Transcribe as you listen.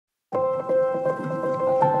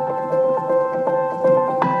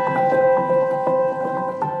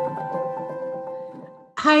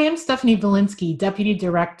Hi, I'm Stephanie Valinsky, Deputy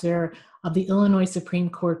Director of the Illinois Supreme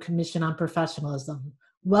Court Commission on Professionalism.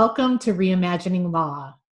 Welcome to Reimagining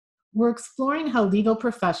Law. We're exploring how legal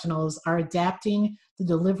professionals are adapting the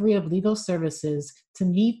delivery of legal services to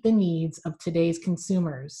meet the needs of today's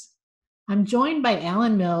consumers. I'm joined by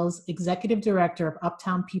Alan Mills, Executive Director of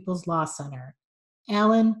Uptown People's Law Center.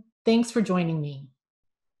 Alan, thanks for joining me.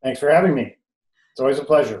 Thanks for having me. It's always a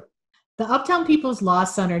pleasure. The Uptown People's Law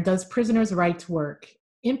Center does prisoners' rights work.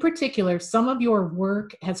 In particular, some of your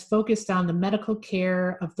work has focused on the medical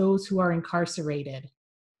care of those who are incarcerated.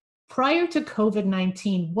 Prior to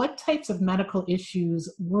COVID-19, what types of medical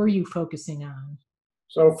issues were you focusing on?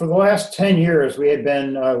 So for the last 10 years, we had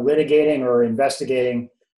been litigating or investigating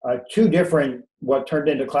two different, what turned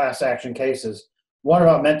into class action cases, one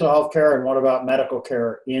about mental health care and one about medical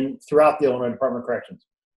care throughout the Illinois Department of Corrections.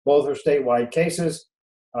 Both are statewide cases.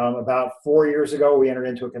 About 4 years ago, we entered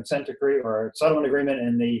into a consent decree or a settlement agreement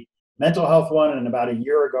in the mental health one, and about a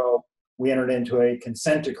year ago, we entered into a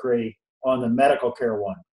consent decree on the medical care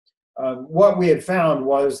one. What we had found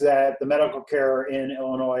was that the medical care in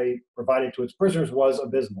Illinois provided to its prisoners was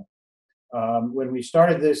abysmal. When we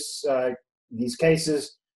started these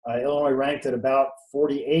cases, Illinois ranked at about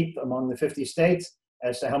 48th among the 50 states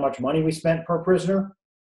as to how much money we spent per prisoner.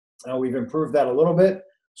 We've improved that a little bit.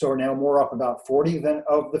 So we're now more up about 40 than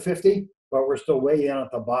of the 50, but we're still way down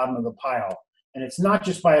at the bottom of the pile. And it's not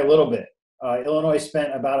just by a little bit. Illinois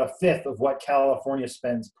spent about a fifth of what California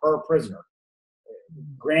spends per prisoner.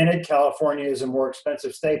 Granted, California is a more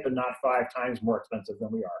expensive state, but not 5 times more expensive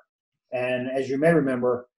than we are. And as you may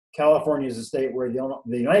remember, California is a state where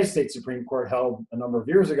the United States Supreme Court held a number of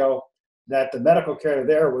years ago that the medical care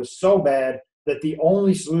there was so bad that the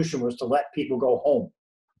only solution was to let people go home.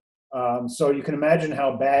 So you can imagine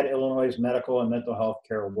how bad Illinois' medical and mental health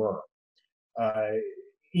care were.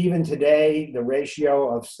 Even today, the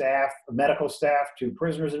ratio of medical staff to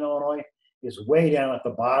prisoners in Illinois is way down at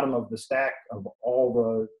the bottom of the stack of all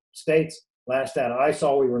the states. Last stat I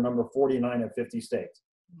saw, we were number 49 of 50 states.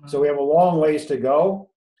 Wow. So we have a long ways to go,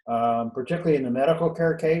 particularly in the medical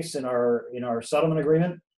care case. In our settlement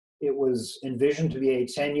agreement, it was envisioned to be a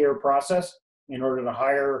 10-year process in order to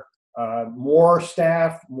hire more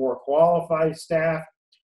staff, more qualified staff,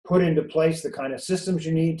 put into place the kind of systems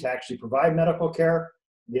you need to actually provide medical care.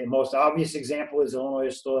 The most obvious example is Illinois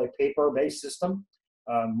is still a paper-based system.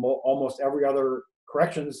 Almost every other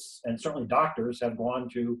corrections and certainly doctors have gone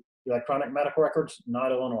to electronic medical records,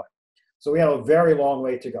 not Illinois. So we have a very long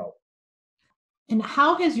way to go. And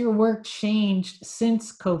how has your work changed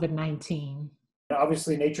since COVID-19?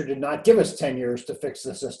 Obviously, nature did not give us 10 years to fix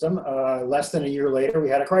the system. Less than a year later, we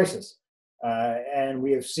had a crisis. And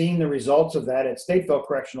we have seen the results of that at Stateville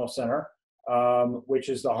Correctional Center, which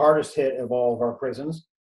is the hardest hit of all of our prisons.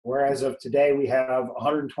 Whereas of today, we have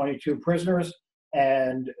 122 prisoners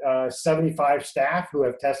and 75 staff who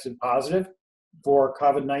have tested positive for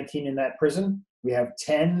COVID-19 in that prison. We have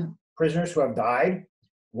 10 prisoners who have died,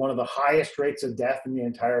 one of the highest rates of death in the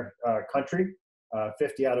entire country.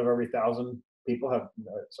 50 out of every 1,000 people have,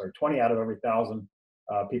 20 out of every 1,000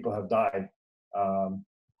 people have died.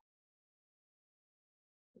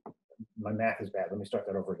 My math is bad. Let me start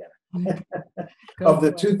that over again. Of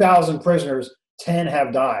the 2,000 prisoners, 10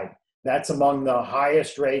 have died. That's among the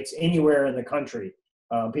highest rates anywhere in the country.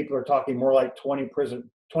 People are talking more like 20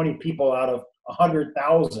 people out of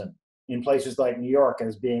 100,000 in places like New York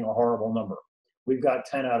as being a horrible number. We've got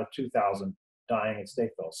 10 out of 2,000 dying at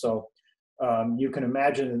Stateville. So you can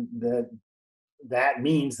imagine that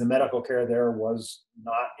means the medical care there was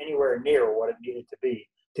not anywhere near what it needed to be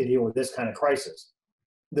to deal with this kind of crisis.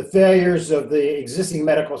 The failures of the existing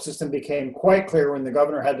medical system became quite clear when the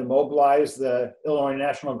governor had to mobilize the Illinois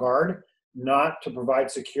National Guard, not to provide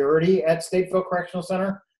security at Stateville Correctional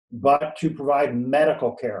Center, but to provide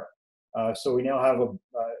medical care. So we now have a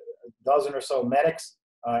dozen or so medics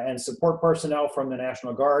and support personnel from the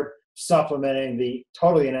National Guard supplementing the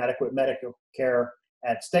totally inadequate medical care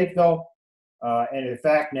at Stateville. And in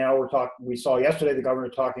fact, now we saw yesterday the governor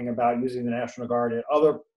talking about using the National Guard at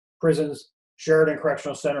other prisons. Sheridan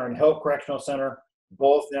Correctional Center and Hill Correctional Center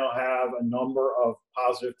both now have a number of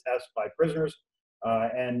positive tests by prisoners,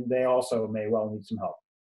 and they also may well need some help.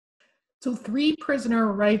 So 3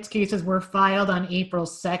 prisoner rights cases were filed on April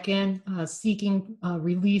 2nd, seeking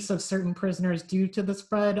release of certain prisoners due to the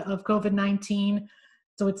spread of COVID-19.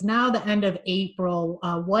 So it's now the end of April.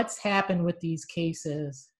 What's happened with these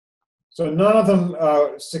cases? So none of them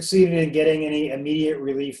succeeded in getting any immediate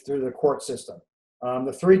relief through the court system.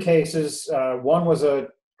 The 3 cases, one was a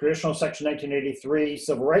traditional Section 1983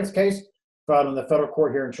 civil rights case filed in the federal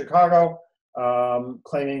court here in Chicago,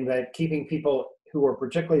 claiming that keeping people who were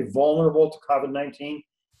particularly vulnerable to COVID-19,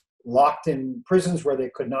 locked in prisons where they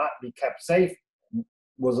could not be kept safe,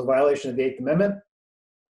 was a violation of the Eighth Amendment.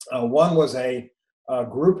 One was a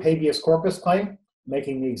group habeas corpus claim,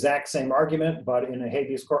 making the exact same argument, but in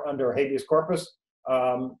a under a habeas corpus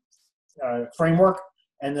framework.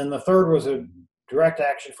 And then the third was a direct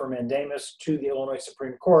action for mandamus to the Illinois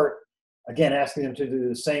Supreme Court, again, asking them to do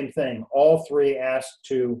the same thing. All three asked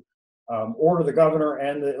to order the governor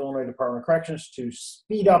and the Illinois Department of Corrections to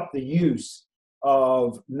speed up the use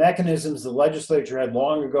of mechanisms the legislature had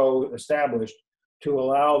long ago established to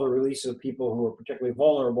allow the release of people who are particularly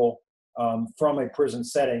vulnerable from a prison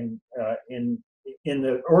setting in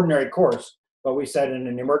the ordinary course, but we said in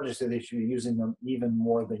an emergency they should be using them even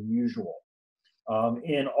more than usual.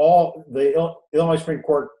 In all, the Illinois Supreme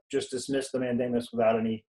Court just dismissed the mandamus without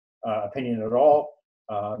any opinion at all.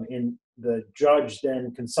 The judge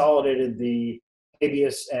then consolidated the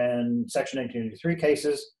habeas and Section 1983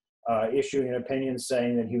 cases, issuing an opinion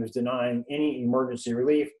saying that he was denying any emergency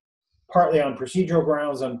relief, partly on procedural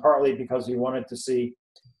grounds and partly because he wanted to see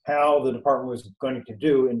how the department was going to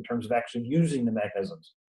do in terms of actually using the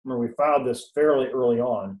mechanisms. Remember, we filed this fairly early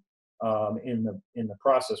on in the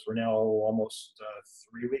process. We're now almost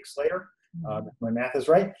 3 weeks later. If my math is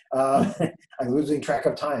right. I'm losing track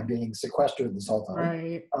of time, being sequestered this whole time.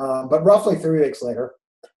 Right. But roughly 3 weeks later.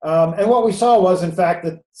 And what we saw was, in fact,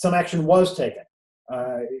 that some action was taken.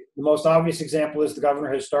 The most obvious example is the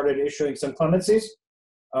governor has started issuing some clemencies.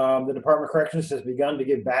 The Department of Corrections has begun to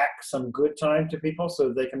give back some good time to people so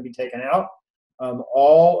that they can be taken out.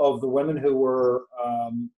 All of the women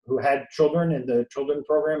who had children in the children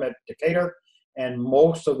program at Decatur, and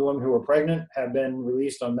most of the women who were pregnant have been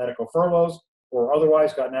released on medical furloughs or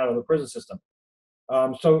otherwise gotten out of the prison system.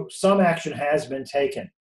 So some action has been taken.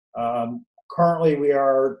 Currently, we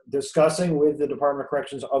are discussing with the Department of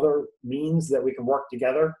Corrections other means that we can work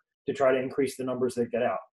together to try to increase the numbers that get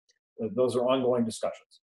out. Those are ongoing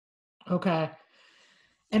discussions. Okay.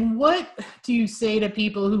 And what do you say to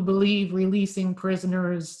people who believe releasing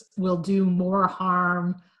prisoners will do more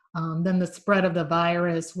harm than the spread of the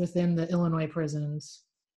virus within the Illinois prisons?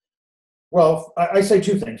 Well, I say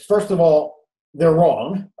two things. First of all, they're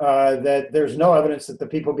wrong, that there's no evidence that the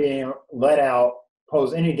people being let out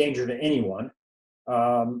pose any danger to anyone.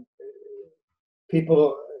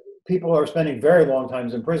 People are spending very long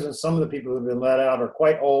times in prison. Some of the people who have been let out are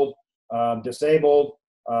quite old, disabled,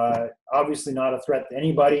 obviously not a threat to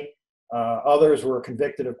anybody. Others were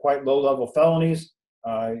convicted of quite low-level felonies,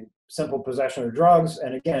 simple possession of drugs,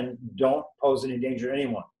 and again, don't pose any danger to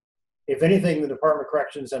anyone. If anything, the Department of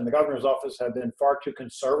Corrections and the governor's office have been far too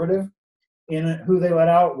conservative in who they let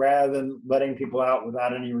out rather than letting people out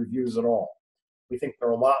without any reviews at all. We think there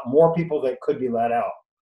are a lot more people that could be let out.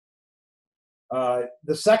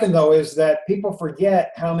 The second, though, is that people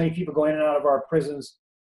forget how many people go in and out of our prisons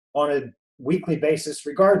on a weekly basis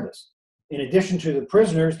regardless. In addition to the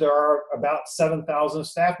prisoners, there are about 7,000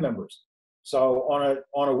 staff members. So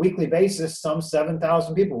on a weekly basis, some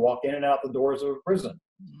 7,000 people walk in and out the doors of a prison.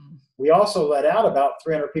 We also let out about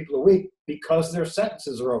 300 people a week because their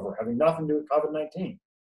sentences are over, having nothing to do with COVID-19.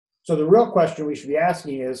 So the real question we should be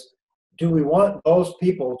asking is, do we want those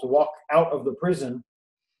people to walk out of the prison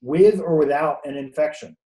with or without an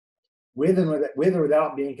infection, with or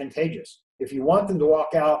without being contagious? If you want them to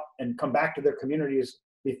walk out and come back to their communities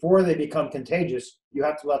before they become contagious, you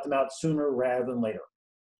have to let them out sooner rather than later.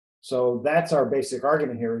 So that's our basic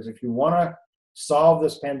argument here, is if you want to solve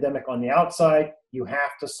this pandemic on the outside, you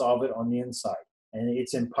have to solve it on the inside. And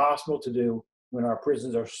it's impossible to do when our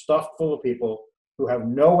prisons are stuffed full of people who have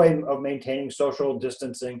no way of maintaining social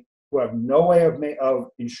distancing, who have no way of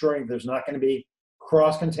ensuring there's not going to be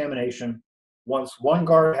cross-contamination. Once one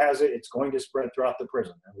guard has it, it's going to spread throughout the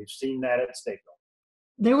prison. And we've seen that at Stateville.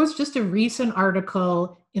 There was just a recent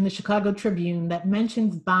article in the Chicago Tribune that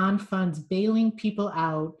mentions bond funds bailing people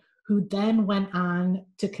out who then went on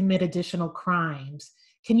to commit additional crimes.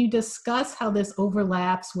 Can you discuss how this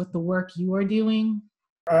overlaps with the work you are doing?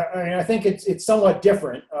 I think it's somewhat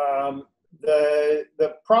different.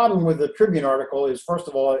 The problem with the Tribune article is, first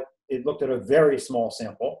of all, it looked at a very small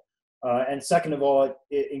sample. And second of all,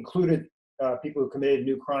 it included people who committed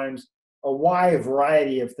new crimes, a wide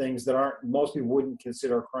variety of things that most people wouldn't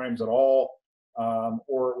consider crimes at all,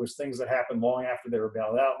 or it was things that happened long after they were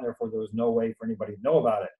bailed out, and therefore there was no way for anybody to know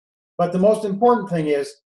about it. But the most important thing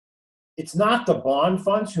is, it's not the bond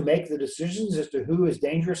funds who make the decisions as to who is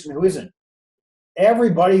dangerous and who isn't.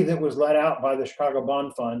 Everybody that was let out by the Chicago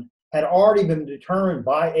Bond Fund had already been determined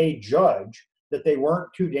by a judge that they weren't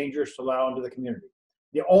too dangerous to allow into the community.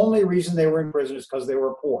 The only reason they were in prison is because they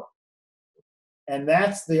were poor. And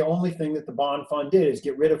that's the only thing that the bond fund did, is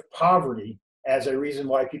get rid of poverty as a reason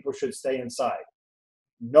why people should stay inside.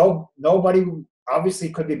 Nobody obviously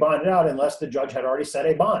could be bonded out unless the judge had already set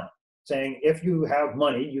a bond saying, if you have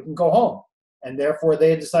money, you can go home. And therefore they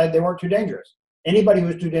had decided they weren't too dangerous. Anybody who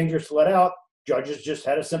was too dangerous to let out, judges just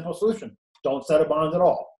had a simple solution: don't set a bond at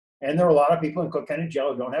all. And there are a lot of people in Cook County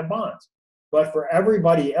Jail who don't have bonds. But for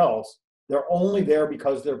everybody else, they're only there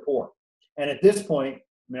because they're poor. And at this point, I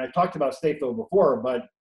mean, I talked about Stateville before, but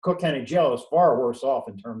Cook County Jail is far worse off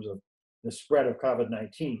in terms of the spread of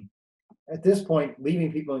COVID-19. At this point,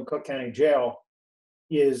 leaving people in Cook County Jail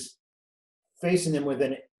is facing them with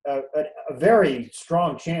a very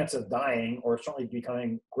strong chance of dying, or certainly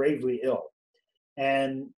becoming gravely ill.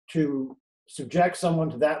 And to subject someone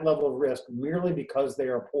to that level of risk merely because they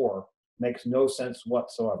are poor makes no sense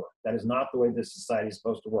whatsoever. That is not the way this society is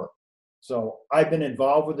supposed to work. So I've been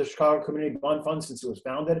involved with the Chicago Community Bond Fund since it was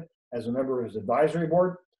founded as a member of its advisory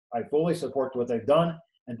board. I fully support what they've done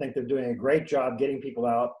and think they're doing a great job getting people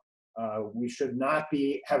out. We should not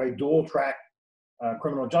have a dual track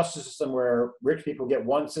criminal justice system where rich people get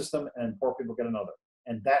one system and poor people get another.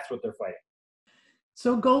 And that's what they're fighting.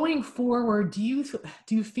 So going forward, do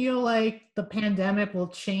you feel like the pandemic will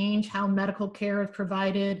change how medical care is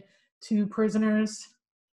provided to prisoners?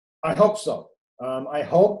 I hope so. I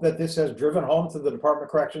hope that this has driven home to the Department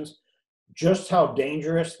of Corrections just how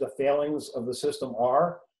dangerous the failings of the system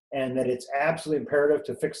are, and that it's absolutely imperative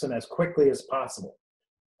to fix them as quickly as possible.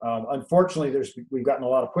 Unfortunately, we've gotten a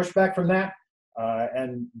lot of pushback from that,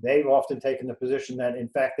 and they've often taken the position that, in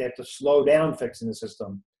fact, they have to slow down fixing the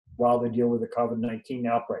system while they deal with the COVID-19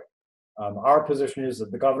 outbreak. Our position is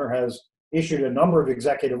that the governor has issued a number of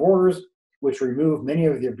executive orders which remove many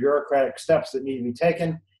of the bureaucratic steps that need to be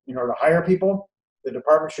taken in order to hire people. The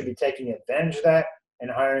department should be taking advantage of that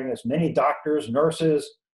and hiring as many doctors, nurses,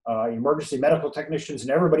 emergency medical technicians,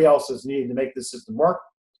 and everybody else that's needed to make this system work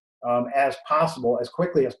as possible, as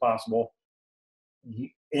quickly as possible,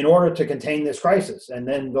 in order to contain this crisis. And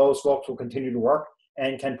then those folks will continue to work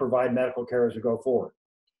and can provide medical care as we go forward.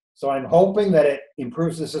 So I'm hoping that it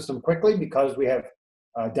improves the system quickly because we have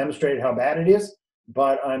demonstrated how bad it is,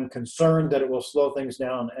 but I'm concerned that it will slow things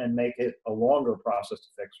down and make it a longer process to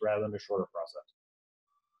fix rather than a shorter process.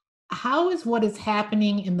 How is what is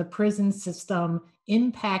happening in the prison system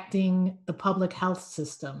impacting the public health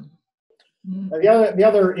system? The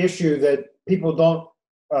other issue that people don't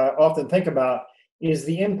often think about is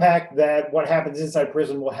the impact that what happens inside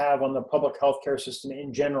prison will have on the public health care system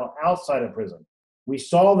in general outside of prison. We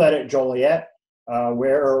saw that at Joliet,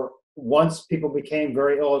 where once people became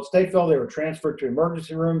very ill at Stateville, they were transferred to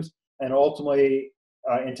emergency rooms and ultimately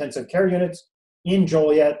intensive care units in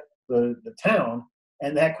Joliet, the town,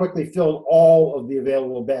 and that quickly filled all of the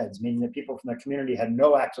available beds, meaning that people from the community had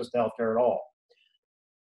no access to health care at all.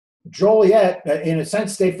 Joliet, in a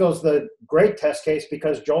sense, Stateville is the great test case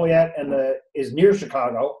because Joliet is near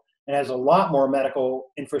Chicago and has a lot more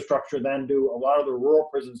medical infrastructure than do a lot of the rural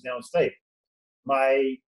prisons downstate.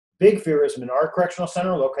 My big fear is Menard Correctional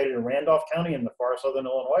Center, located in Randolph County in the far southern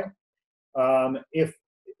Illinois. If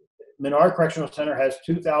Menard Correctional Center has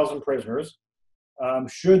 2,000 prisoners,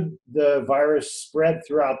 should the virus spread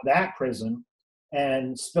throughout that prison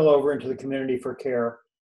and spill over into the community for care,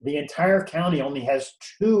 the entire county only has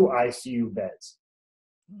 2 ICU beds.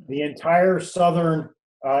 The entire southern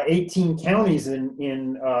 18 counties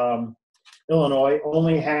in Illinois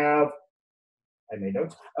only have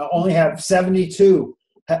 72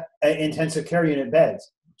 intensive care unit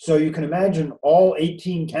beds. So you can imagine all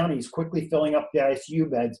 18 counties quickly filling up the ICU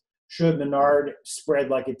beds should Menard spread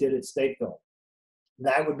like it did at Stateville.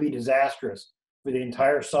 That would be disastrous for the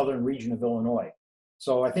entire southern region of Illinois.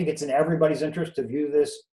 So I think it's in everybody's interest to view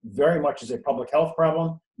this very much as a public health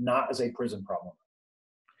problem, not as a prison problem.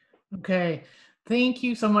 Okay. Thank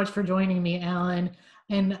you so much for joining me, Alan.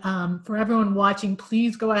 And for everyone watching,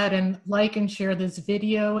 please go ahead and like and share this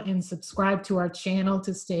video and subscribe to our channel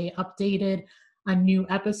to stay updated on new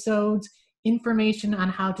episodes. Information on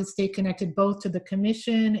how to stay connected both to the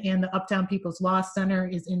Commission and the Uptown People's Law Center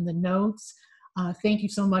is in the notes. Thank you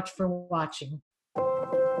so much for watching.